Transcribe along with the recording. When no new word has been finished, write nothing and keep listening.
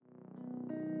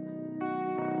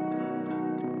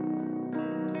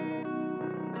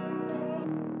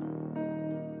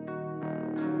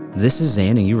This is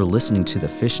Zan, and you are listening to the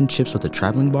Fish and Chips with the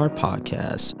Traveling Bard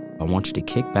podcast. I want you to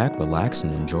kick back, relax,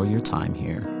 and enjoy your time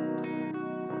here.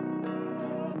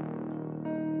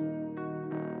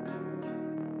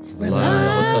 We're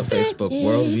live. What's up, live. Facebook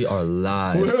world? We are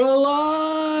live. We're alive.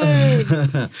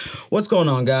 What's going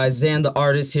on, guys? Xan the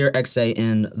Artist here,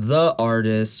 XAN the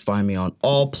Artist. Find me on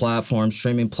all platforms,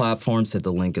 streaming platforms. Hit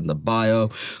the link in the bio.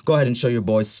 Go ahead and show your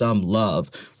boys some love.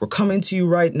 We're coming to you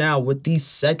right now with the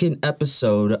second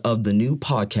episode of the new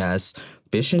podcast,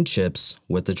 Fish and Chips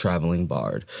with the Traveling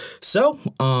Bard. So,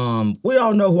 we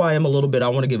all know who I am a little bit. I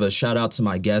want to give a shout out to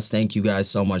my guests. Thank you guys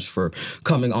so much for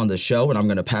coming on the show. And I'm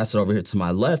going to pass it over here to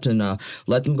my left and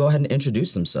let them go ahead and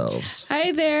introduce themselves.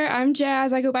 Hi there, I'm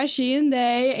Jaz. I go by she and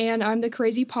they, and I'm the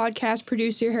crazy podcast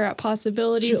producer here at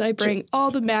Possibilities. I bring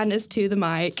all the madness to the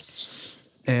mic.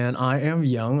 And I am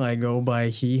Young. I go by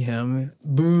he, him.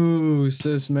 Boo,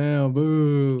 sis, male,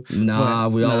 boo. We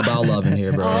all about love in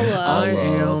here, bro. All love. I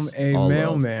am a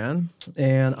mailman,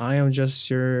 and I am just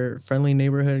your friendly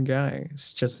neighborhood guy.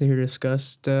 It's just here to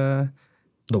discuss the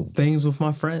things with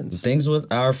my friends. Things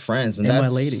with our friends. And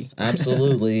that's my lady.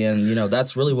 Absolutely. And,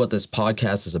 that's really what this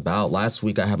podcast is about. Last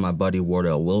week, I had my buddy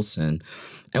Wardell Wilson,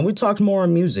 and we talked more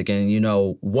on music and,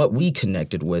 what we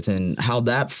connected with and how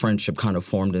that friendship kind of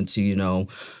formed into,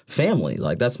 family.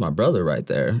 Like, that's my brother right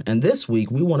there. And this week,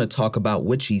 we want to talk about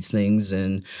witchy things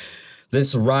and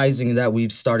this rising that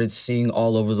we've started seeing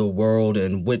all over the world,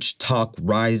 and witch talk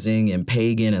rising and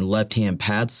pagan and left-hand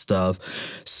path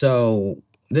stuff. So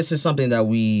this is something that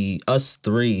us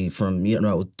three from,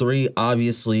 three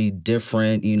obviously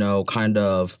different, kind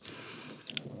of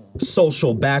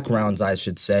social backgrounds, I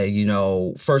should say,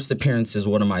 first appearances,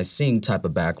 what am I seeing type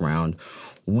of background.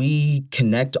 We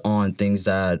connect on things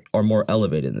that are more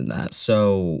elevated than that.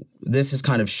 So this is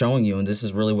kind of showing you, and this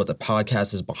is really what the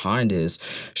podcast is behind, is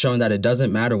showing that it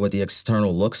doesn't matter what the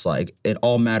external looks like. It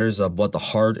all matters of what the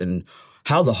heart and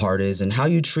how the heart is and how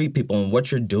you treat people and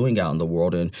what you're doing out in the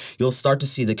world. And you'll start to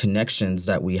see the connections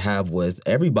that we have with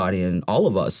everybody and all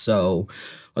of us. So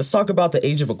let's talk about the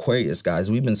age of Aquarius, guys.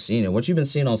 We've been seeing it. What you've been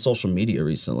seeing on social media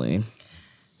recently?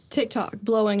 TikTok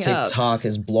blowing up. TikTok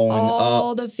is blowing up.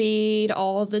 All the feed,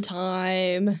 all the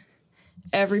time.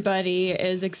 Everybody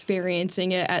is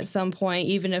experiencing it at some point,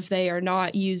 even if they are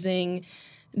not using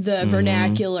the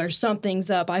vernacular. Something's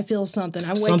up. I feel something.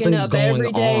 I'm waking up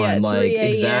every day at 3 a.m.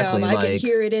 Exactly, I can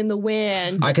hear it in the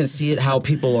wind. I can see it how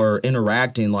people are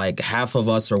interacting. Like, half of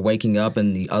us are waking up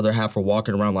and the other half are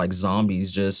walking around like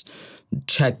zombies, just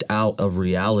checked out of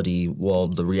reality. Well,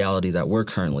 the reality that we're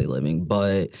currently living.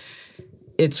 But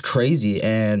it's crazy.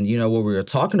 And, what we were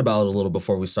talking about a little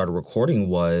before we started recording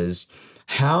was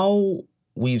how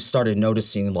we've started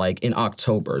noticing, like, in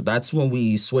October. That's when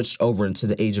we switched over into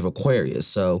the age of Aquarius.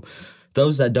 So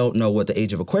those that don't know what the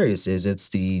age of Aquarius is, it's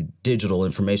the digital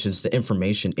information. It's the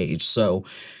information age. So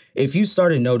if you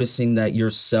started noticing that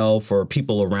yourself or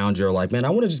people around you are like, man,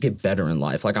 I want to just get better in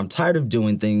life. Like, I'm tired of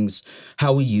doing things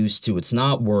how we used to. It's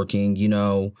not working,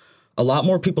 a lot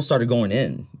more people started going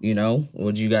in,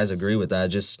 Would you guys agree with that?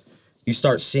 Just, you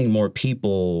start seeing more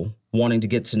people wanting to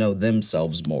get to know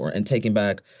themselves more and taking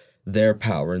back their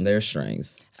power and their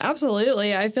strength.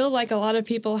 Absolutely. I feel like a lot of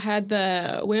people had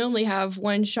we only have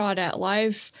one shot at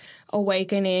life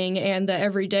awakening, and the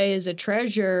every day is a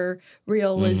treasure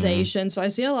realization. So I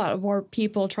see a lot of more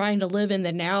people trying to live in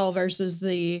the now versus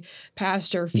the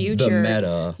past or future. The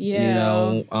meta,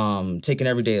 yeah. Taking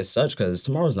every day as such, because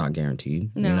tomorrow's not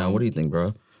guaranteed. No. What do you think,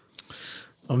 bro?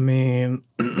 I mean,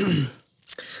 I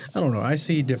don't know. I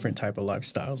see different type of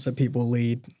lifestyles that people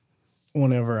lead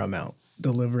whenever I'm out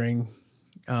delivering.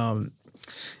 And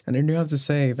I do have to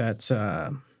say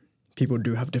that people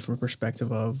do have different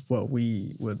perspective of what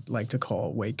we would like to call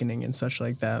awakening and such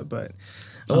like that. But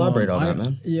elaborate on that,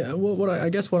 man. Yeah, well, I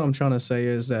guess what I'm trying to say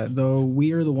is that though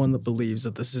we are the one that believes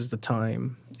that this is the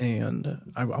time, and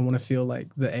I want to feel like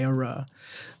the era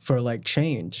for like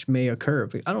change may occur.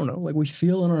 But I don't know, like we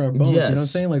feel in our bones. Yes. You know what I'm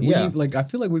saying? Like yeah. I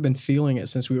feel like we've been feeling it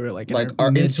since we were like in our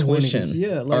intuition.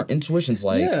 Yeah, like our intuition's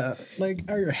like like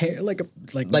our hair, like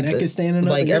neck is standing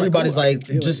up. Like everybody's like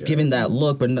just giving that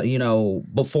look, but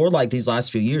before like these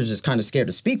last few years, just kind of scared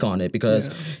to speak on it because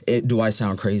do I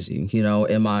sound crazy?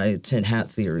 Am I tin hat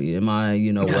theory? Am I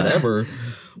whatever?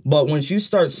 But once you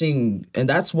start seeing, and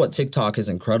that's what TikTok is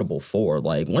incredible for,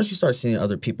 like once you start seeing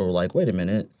other people are like, wait a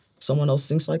minute, someone else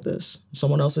thinks like this.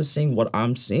 Someone else is seeing what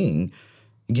I'm seeing.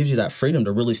 It gives you that freedom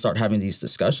to really start having these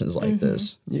discussions like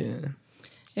this. Yeah.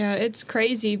 Yeah, it's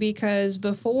crazy because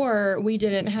before we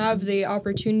didn't have the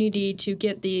opportunity to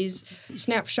get these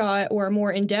snapshot or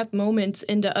more in-depth moments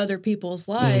into other people's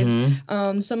lives.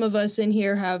 Some of us in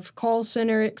here have call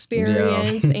center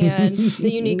experience and the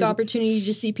unique opportunity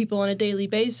to see people on a daily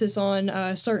basis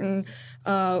on certain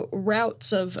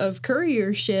routes of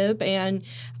couriership. And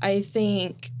I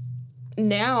think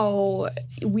now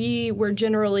we were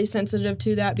generally sensitive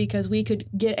to that because we could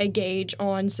get a gauge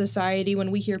on society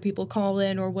when we hear people call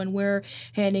in or when we're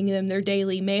handing them their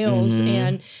daily mails.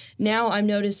 And now I'm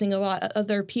noticing a lot of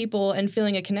other people and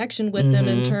feeling a connection with them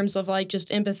in terms of like just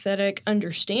empathetic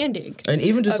understanding. And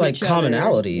even just like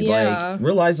commonality, Yeah. like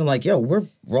realizing like, yo, we're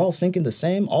all thinking the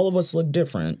same. All of us look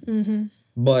different.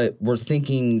 But we're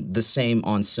thinking the same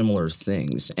on similar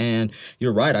things. And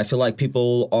you're right. I feel like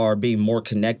people are being more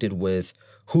connected with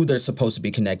who they're supposed to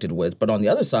be connected with. But on the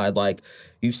other side, like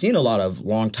you've seen a lot of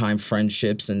longtime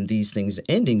friendships and these things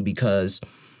ending because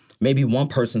maybe one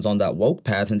person's on that woke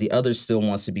path and the other still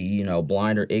wants to be, you know,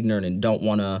 blind or ignorant and don't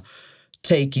want to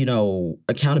take, you know,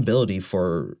 accountability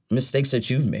for mistakes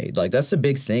that you've made. Like that's a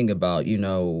big thing about, you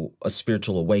know, a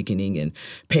spiritual awakening and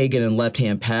pagan and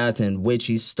left-hand path and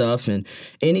witchy stuff and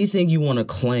anything you want to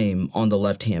claim on the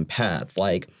left-hand path.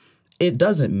 Like it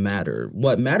doesn't matter.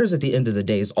 What matters at the end of the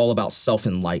day is all about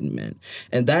self-enlightenment.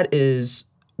 And that is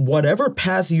whatever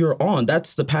path you're on,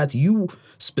 that's the path you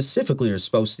specifically are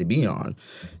supposed to be on.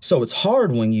 So it's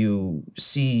hard when you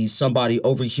see somebody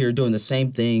over here doing the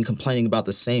same thing, complaining about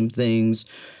the same things,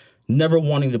 never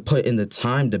wanting to put in the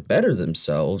time to better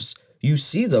themselves. You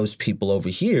see those people over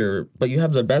here, but you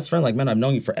have their best friend, like, man, I've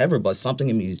known you forever, but something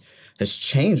in me has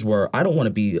changed where I don't want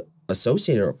to be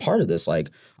associated or a part of this.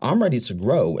 Like, I'm ready to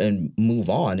grow and move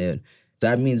on. And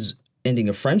that means ending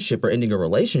a friendship or ending a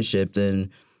relationship,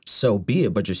 then so be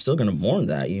it, but you're still going to mourn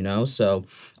that, you know? So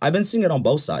I've been seeing it on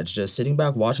both sides, just sitting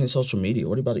back watching social media.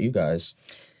 What about you guys?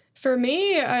 For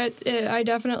me, I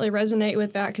definitely resonate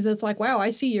with that because it's like, wow,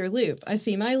 I see your loop. I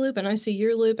see my loop and I see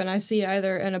your loop and I see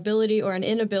either an ability or an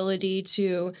inability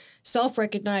to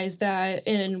self-recognize that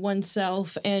in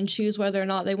oneself and choose whether or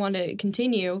not they want to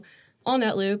continue on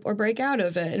that loop or break out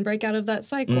of it and break out of that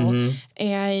cycle.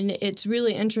 And it's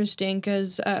really interesting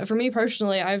because for me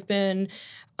personally, I've been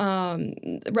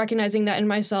recognizing that in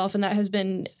myself, and that has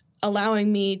been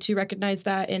allowing me to recognize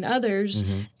that in others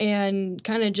and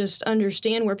kind of just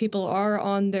understand where people are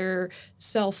on their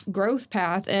self-growth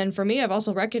path. And for me, I've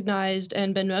also recognized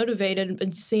and been motivated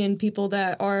and seeing people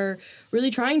that are really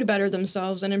trying to better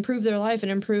themselves and improve their life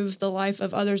and improve the life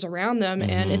of others around them.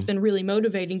 And it's been really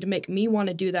motivating to make me want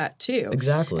to do that too.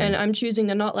 Exactly. And I'm choosing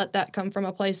to not let that come from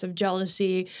a place of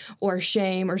jealousy or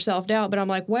shame or self-doubt, but I'm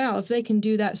like, wow, if they can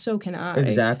do that, so can I.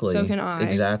 Exactly. So can I.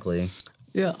 Exactly.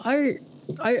 Yeah,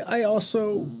 I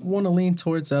also want to lean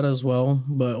towards that as well,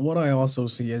 but what I also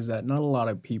see is that not a lot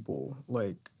of people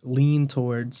like lean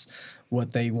towards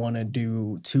what they want to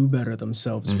do to better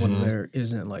themselves when there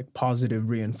isn't like positive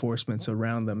reinforcements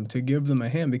around them to give them a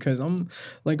hand. Because I'm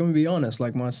gonna be honest,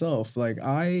 like myself, like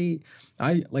I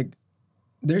like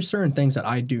there's certain things that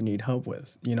I do need help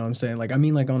with. You know what I'm saying? Like I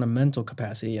mean, like on a mental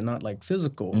capacity and not like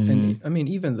physical. And I mean,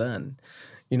 even then,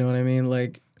 you know what I mean?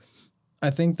 Like I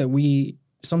think that we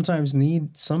sometimes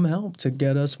need some help to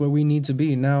get us where we need to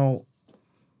be. Now,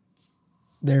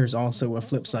 there's also a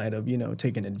flip side of, you know,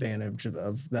 taking advantage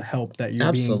of the help that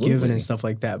you're being given and stuff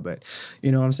like that. But,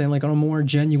 you know what I'm saying? Like on a more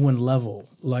genuine level,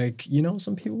 like, you know,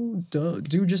 some people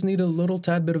do just need a little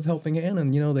tad bit of helping hand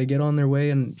and, you know, they get on their way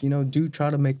and, you know, do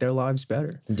try to make their lives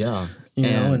better. Yeah. You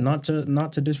know, and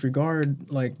not to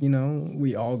disregard, like, you know,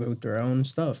 we all go through our own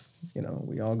stuff. You know,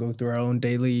 we all go through our own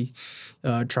daily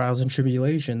trials and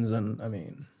tribulations. And I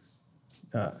mean,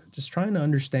 just trying to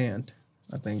understand,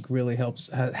 I think really help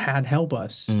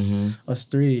us, us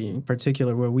three in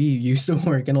particular, where we used to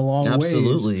work in a long way.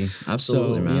 Absolutely,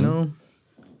 So, man. You know,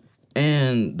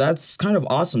 and that's kind of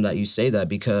awesome that you say that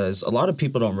because a lot of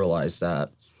people don't realize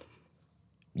that.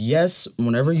 Yes,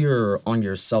 whenever you're on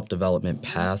your self-development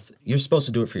path, you're supposed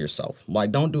to do it for yourself.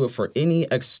 Like, don't do it for any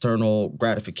external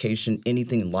gratification,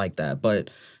 anything like that. But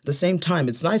at the same time,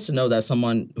 it's nice to know that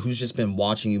someone who's just been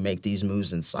watching you make these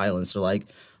moves in silence are like,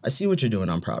 I see what you're doing.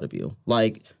 I'm proud of you.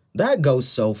 Like, that goes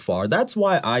so far. That's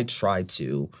why I try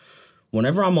to.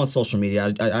 Whenever I'm on social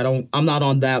media, I'm not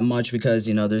on that much because,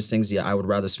 you know, there's things I would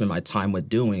rather spend my time with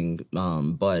doing.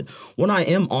 But when I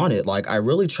am on it, like, I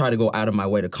really try to go out of my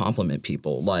way to compliment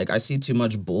people. Like, I see too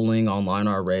much bullying online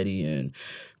already and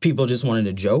people just wanting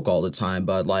to joke all the time.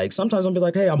 But, like, sometimes I'll be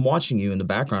like, hey, I'm watching you in the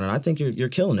background and I think you're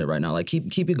killing it right now. Like,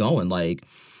 keep it going. Like,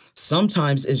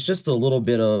 sometimes it's just a little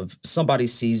bit of somebody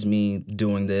sees me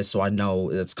doing this, so I know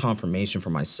it's confirmation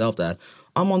for myself that,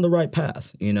 I'm on the right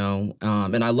path, you know?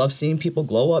 And I love seeing people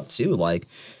glow up too. Like,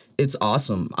 it's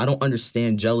awesome. I don't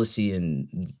understand jealousy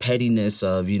and pettiness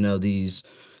of, you know, these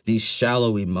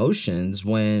shallow emotions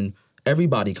when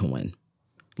everybody can win.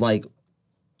 Like,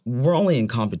 we're only in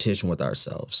competition with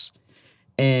ourselves.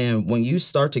 And when you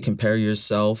start to compare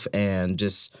yourself and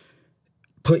just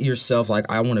put yourself like,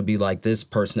 I want to be like this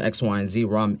person, X, Y, and Z,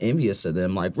 where I'm envious of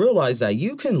them, like, realize that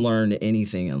you can learn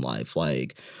anything in life.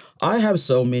 Like, I have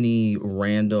so many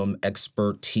random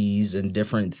expertise and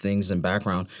different things in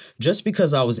background just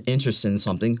because I was interested in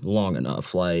something long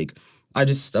enough. Like, I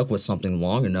just stuck with something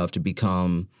long enough to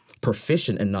become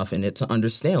proficient enough in it to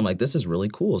understand, like, this is really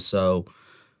cool. So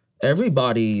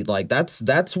everybody, like, that's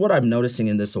what I'm noticing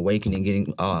in this awakening,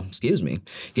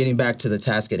 getting back to the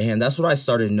task at hand. That's what I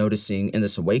started noticing in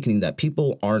this awakening, that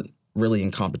people aren't really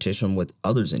in competition with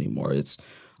others anymore.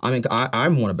 I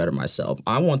want to better myself.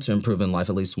 I want to improve in life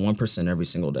at least 1% every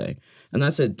single day. And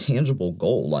that's a tangible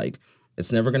goal. Like,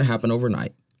 it's never going to happen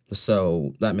overnight.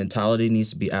 So that mentality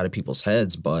needs to be out of people's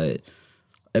heads. But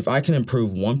if I can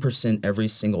improve 1% every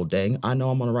single day, I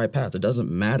know I'm on the right path. It doesn't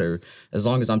matter as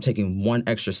long as I'm taking one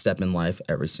extra step in life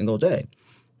every single day.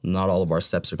 Not all of our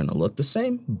steps are going to look the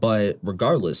same, but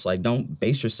regardless, like, don't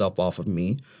base yourself off of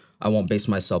me. I won't base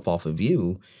myself off of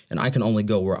you, and I can only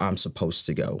go where I'm supposed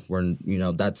to go, where, you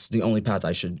know, that's the only path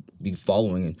I should be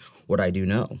following and what I do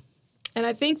know. And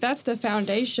I think that's the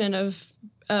foundation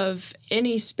of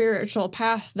any spiritual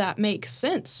path that makes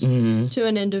sense to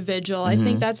an individual. I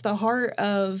think that's the heart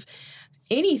of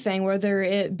anything, whether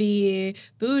it be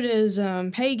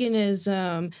Buddhism,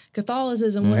 paganism,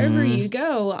 Catholicism, wherever you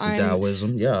go.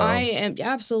 Taoism, yeah. I am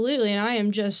absolutely, and I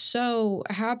am just so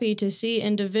happy to see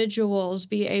individuals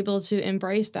be able to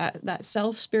embrace that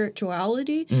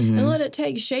self-spirituality and let it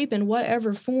take shape in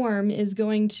whatever form is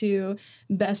going to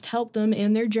best help them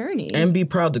in their journey. And be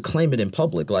proud to claim it in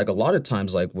public. Like, a lot of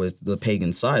times, like with the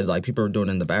pagan side, like, people are doing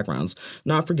it in the backgrounds.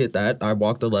 Not forget that I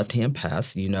walk the left-hand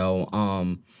path, you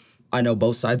know. I know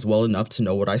both sides well enough to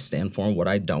know what I stand for and what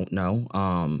I don't know.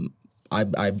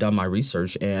 I've done my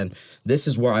research, and this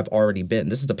is where I've already been.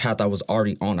 This is the path I was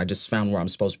already on. I just found where I'm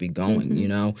supposed to be going, you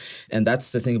know? And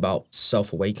that's the thing about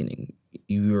self-awakening.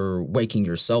 You're waking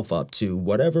yourself up to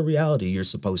whatever reality you're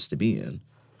supposed to be in.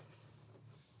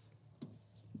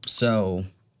 So,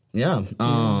 yeah.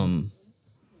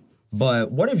 But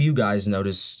what have you guys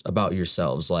noticed about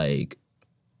yourselves, like,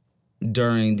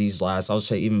 during these last, I would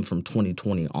say even from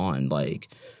 2020 on, like,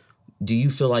 do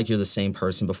you feel like you're the same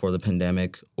person before the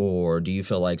pandemic, or do you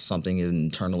feel like something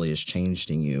internally has changed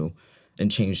in you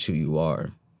and changed who you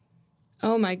are?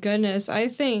 Oh my goodness. I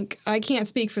think I can't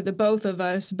speak for the both of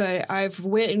us, but I've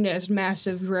witnessed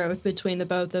massive growth between the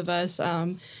both of us.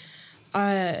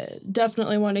 I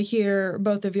definitely want to hear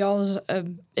both of y'all's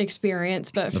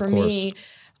experience, but for me,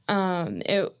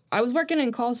 I was working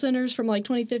in call centers from like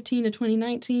 2015 to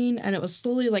 2019, and it was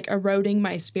slowly like eroding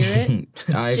my spirit.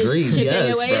 I agree.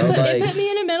 Yes, away. bro. It put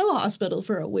me in a mental hospital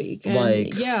for a week. And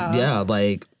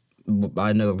like,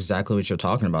 I know exactly what you're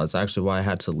talking about. It's actually why I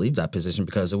had to leave that position,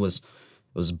 because it was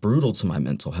brutal to my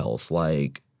mental health.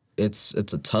 Like, it's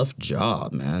a tough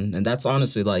job, man. And that's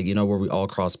honestly, like, you know, where we all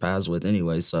cross paths with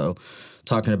anyway. So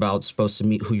talking about supposed to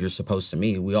meet who you're supposed to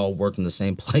meet, we all worked in the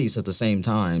same place at the same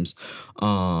times,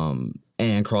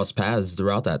 and cross paths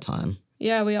throughout that time.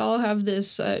 Yeah, we all have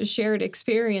this shared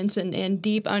experience and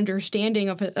deep understanding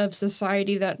of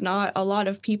society that not a lot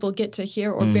of people get to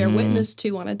hear or bear witness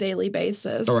to on a daily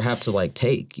basis. Or have to, like,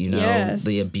 take, you know,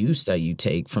 the abuse that you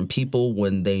take from people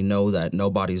when they know that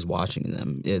nobody's watching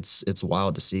them. It's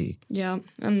wild to see. Yeah.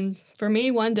 And for me,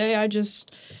 one day I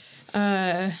just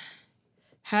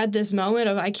had this moment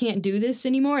of I can't do this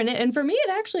anymore. And for me, it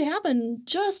actually happened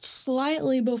just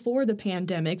slightly before the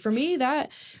pandemic. For me, that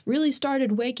really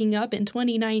started waking up in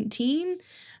 2019.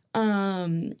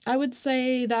 I would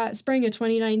say that spring of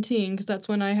 2019, because that's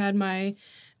when I had my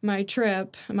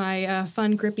trip, my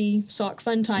fun, grippy sock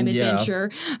fun time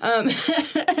adventure.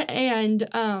 And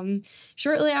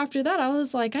shortly after that, I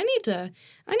was like, I need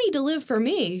to live for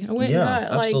me. I went and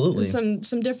got like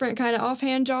some different kind of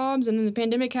offhand jobs, and then the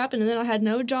pandemic happened, and then I had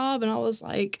no job, and I was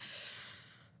like,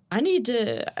 I need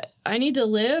to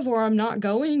live, or I'm not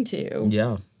going to.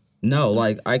 Yeah. No,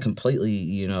 like, I completely,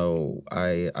 you know,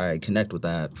 I connect with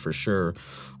that for sure.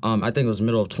 I think it was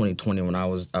middle of 2020 when I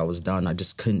was done. I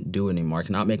just couldn't do it anymore. I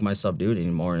could not make myself do it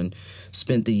anymore, and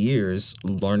spent the years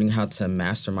learning how to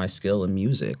master my skill in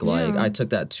music. Like, I took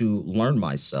that to learn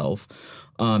myself,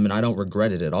 and I don't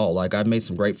regret it at all. Like, I've made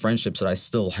some great friendships that I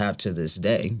still have to this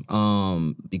day,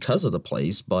 because of the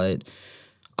place. But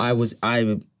I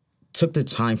took the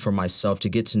time for myself to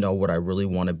get to know what I really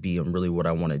want to be and really what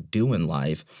I want to do in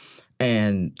life.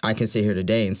 And I can sit here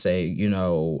today and say, you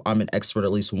know, I'm an expert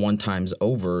at least one times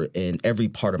over in every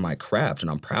part of my craft.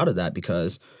 And I'm proud of that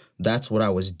because that's what I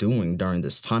was doing during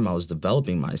this time. I was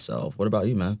developing myself. What about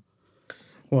you, man?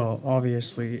 Well,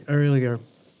 obviously, earlier,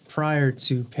 prior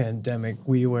to pandemic,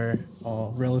 we were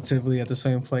all relatively at the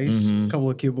same place, a couple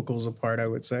of cubicles apart, I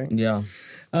would say. Yeah.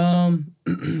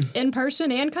 In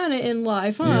person and kind of in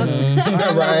life, huh?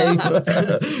 Right.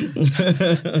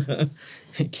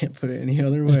 You can't put it any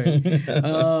other way.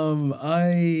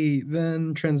 I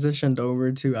then transitioned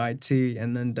over to IT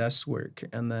and then desk work.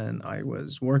 And then I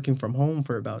was working from home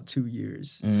for about 2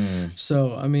 years.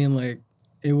 So, I mean, like,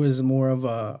 it was more of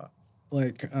a,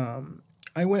 like,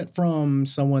 I went from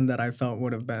someone that I felt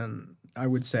would have been, I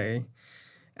would say,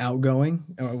 outgoing.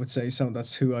 I would say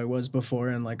that's who I was before,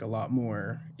 and like a lot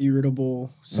more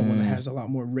irritable, someone that has a lot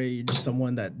more rage,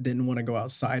 someone that didn't want to go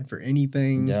outside for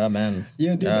anything. Yeah, man.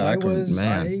 Yeah, dude,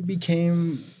 Yeah, I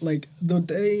became like the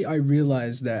day I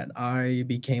realized that I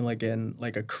became like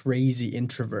a crazy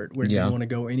introvert where I didn't want to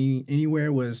go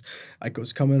anywhere was I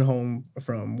was coming home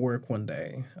from work one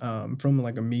day, from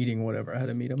like a meeting, whatever. I had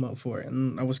to meet him up for it.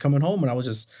 And I was coming home and I was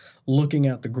just looking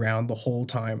at the ground the whole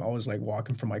time. I was like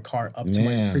walking from my car up to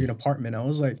my freaking apartment. I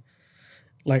was like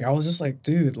I was just like,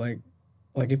 dude, like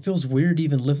it feels weird to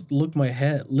even lift my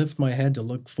head to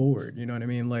look forward. You know what I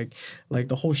mean? Like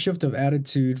the whole shift of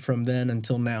attitude from then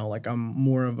until now, like I'm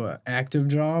more of a active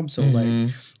job. So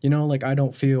like, you know, like I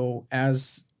don't feel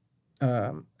as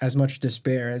much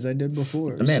despair as I did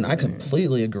before. Man, I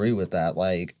completely agree with that.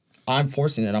 Like, I'm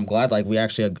forcing it. I'm glad like we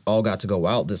actually all got to go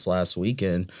out this last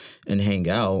weekend and hang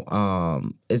out.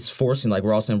 It's forcing, like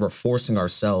we're all saying, we're forcing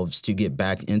ourselves to get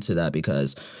back into that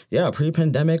because, yeah,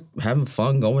 pre-pandemic, having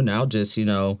fun, going out, just, you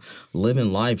know,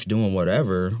 living life, doing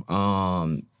whatever.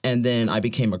 And then I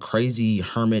became a crazy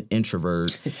hermit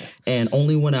introvert and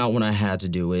only went out when I had to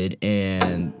do it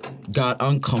and got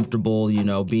uncomfortable, you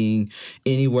know, being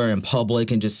anywhere in public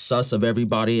and just sus of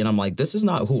everybody. And I'm like, this is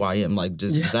not who I am. Like,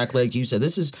 just exactly like you said,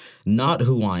 this is not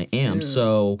who I am.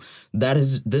 So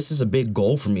this is a big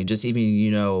goal for me. Just even,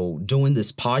 you know, doing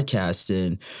this podcast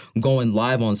and going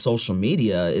live on social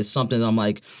media is something that I'm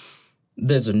like,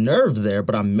 there's a nerve there,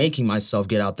 but I'm making myself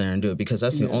get out there and do it because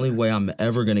that's the only way I'm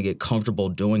ever going to get comfortable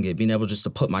doing it, being able just to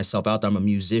put myself out there. I'm a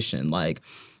musician. Like,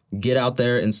 get out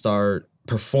there and start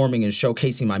performing and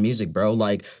showcasing my music, bro.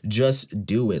 Like, just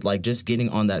do it. Like, just getting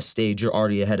on that stage, you're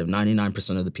already ahead of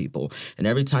 99% of the people. And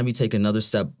every time you take another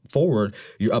step forward,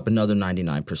 you're up another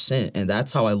 99%. And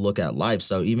that's how I look at life.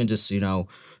 So even just, you know,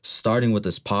 starting with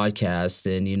this podcast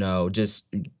and, you know, just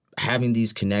having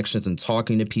these connections and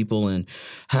talking to people and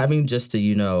having just to,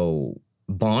 you know,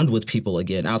 bond with people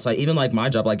again outside, even like my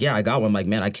job, like, yeah, I got one. I'm like,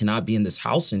 man, I cannot be in this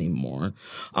house anymore.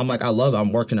 I'm like,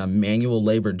 I'm working a manual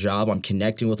labor job. I'm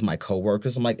connecting with my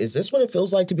coworkers. I'm like, is this what it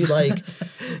feels like to be like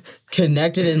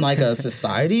connected in like a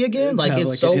society again? Like, it's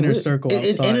like so inner circle.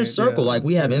 Inner circle. Like,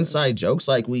 we have inside jokes,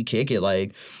 like we kick it,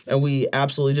 like, and we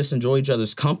absolutely just enjoy each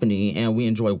other's company and we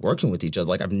enjoy working with each other.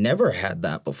 Like, I've never had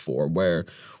that before where,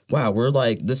 wow, we're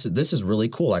like, this is really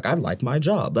cool. Like, I like my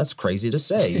job. That's crazy to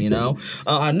say, you know?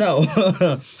 I know.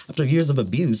 After years of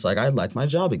abuse, like, I like my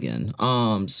job again.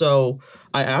 So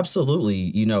I absolutely,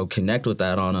 you know, connect with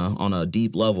that on a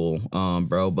deep level,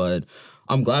 bro. But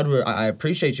I'm glad I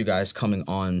appreciate you guys coming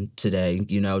on today,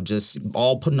 you know, just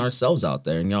all putting ourselves out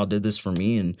there. And y'all did this for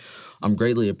me, and I'm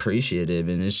greatly appreciative.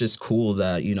 And it's just cool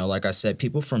that, you know, like I said,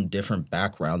 people from different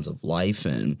backgrounds of life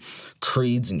and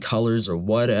creeds and colors or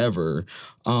whatever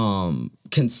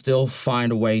can still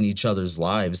find a way in each other's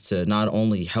lives to not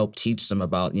only help teach them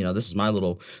about, you know, this is my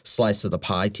little slice of the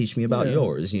pie, teach me about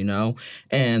yours, you know.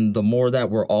 And the more that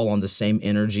we're all on the same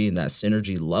energy and that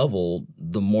synergy level,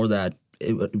 the more that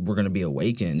we're going to be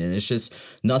awakened. And it's just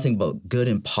nothing but good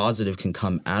and positive can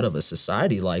come out of a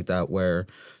society like that, where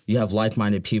you have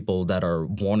like-minded people that are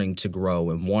wanting to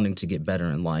grow and wanting to get better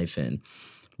in life and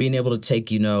being able to take,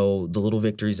 you know, the little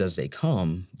victories as they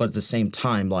come. But at the same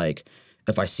time, like,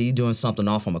 if I see you doing something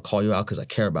off, I'm going to call you out because I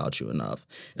care about you enough.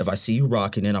 If I see you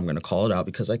rocking it, I'm going to call it out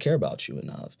because I care about you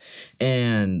enough.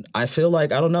 And I feel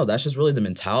like, I don't know, that's just really the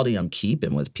mentality I'm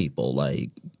keeping with people.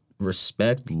 Like,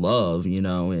 respect, love, you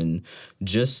know, and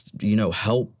just, you know,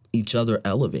 help each other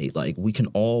elevate. Like, we can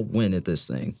all win at this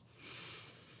thing.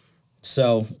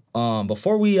 So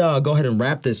before we go ahead and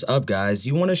wrap this up, guys,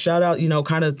 you want to shout out, you know,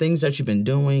 kind of things that you've been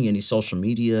doing, any social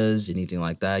medias, anything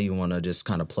like that you want to just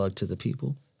kind of plug to the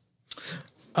people?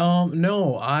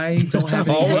 No, I don't have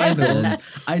any All right, handles. then.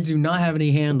 I do not have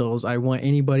any handles I want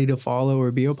anybody to follow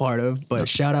or be a part of. But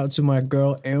shout out to my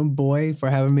girl and boy for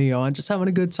having me on. Just having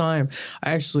a good time.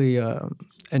 I actually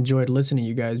enjoyed listening to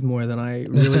you guys more than I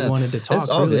really wanted to talk. It's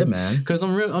all really. good, man. Because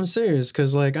I'm serious.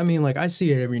 Because I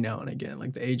see it every now and again,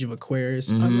 like the age of Aquarius.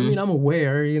 I'm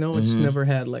aware. I just never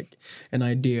had like an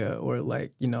idea or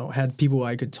like had people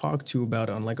I could talk to about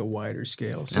it on like a wider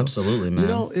scale. So, Absolutely,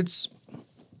 man. It's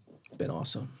been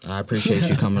awesome. I appreciate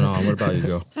you coming on. What about you,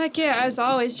 girl? Heck yeah, as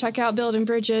always, check out Building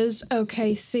Bridges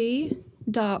OKC.org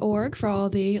for all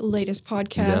the latest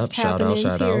podcasts happenings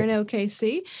here in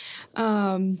OKC.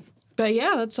 But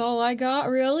yeah, that's all I got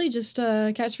really. Just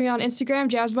catch me on Instagram,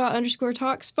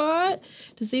 jazzbot_talkspot,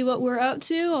 to see what we're up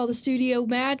to, all the studio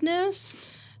madness.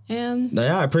 And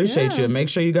yeah, I appreciate you. Make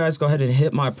sure you guys go ahead and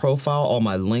hit my profile, all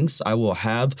my links. I will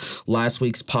have last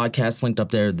week's podcast linked up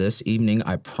there this evening.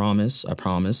 I promise.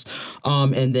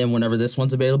 And then whenever this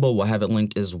one's available, we'll have it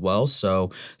linked as well.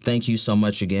 So thank you so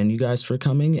much again, you guys, for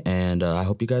coming. And I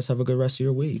hope you guys have a good rest of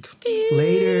your week. Peace.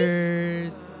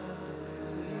 Laters.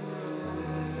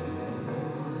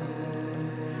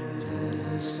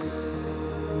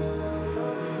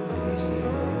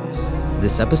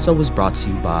 This episode was brought to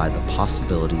you by the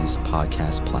Possibilities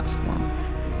Podcast platform.